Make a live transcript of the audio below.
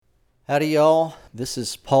Howdy, y'all. This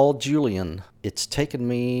is Paul Julian. It's taken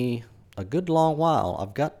me a good long while.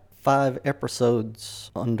 I've got 5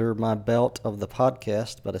 episodes under my belt of the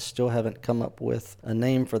podcast, but I still haven't come up with a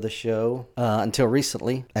name for the show until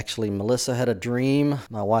recently. Actually, Melissa had a dream,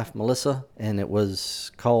 my wife Melissa, and it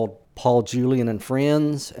was called Paul Julian and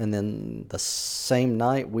Friends. And then the same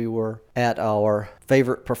night we were at our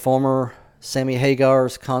favorite performer, Sammy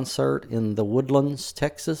Hagar's concert in the Woodlands,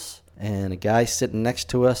 Texas. And a guy sitting next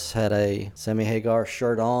to us had a Sammy Hagar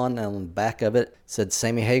shirt on, and on the back of it said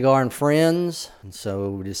Sammy Hagar and Friends. And so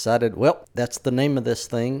we decided, well, that's the name of this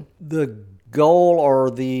thing. The goal, or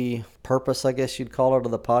the purpose, I guess you'd call it,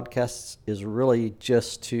 of the podcast is really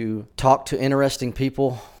just to talk to interesting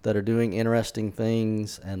people that are doing interesting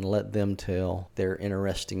things and let them tell their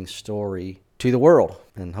interesting story to the world.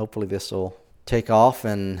 And hopefully this will take off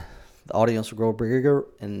and the audience will grow bigger,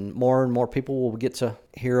 and more people will get to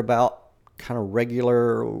hear about kind of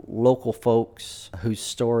regular local folks whose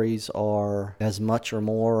stories are as much or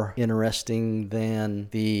more interesting than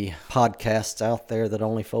the podcasts out there that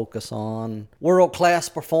only focus on world-class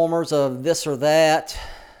performers of this or that.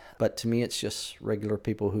 But to me, it's just regular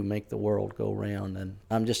people who make the world go round. And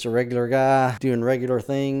I'm just a regular guy doing regular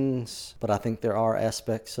things. But I think there are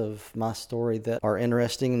aspects of my story that are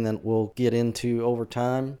interesting and that we'll get into over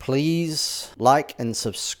time. Please like and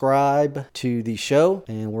subscribe to the show.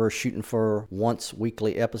 And we're shooting for once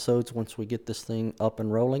weekly episodes once we get this thing up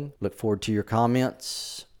and rolling. Look forward to your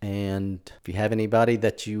comments. And if you have anybody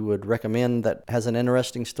that you would recommend that has an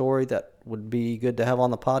interesting story that would be good to have on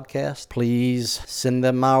the podcast, please send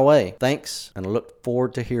them my way. Thanks, and I look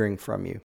forward to hearing from you.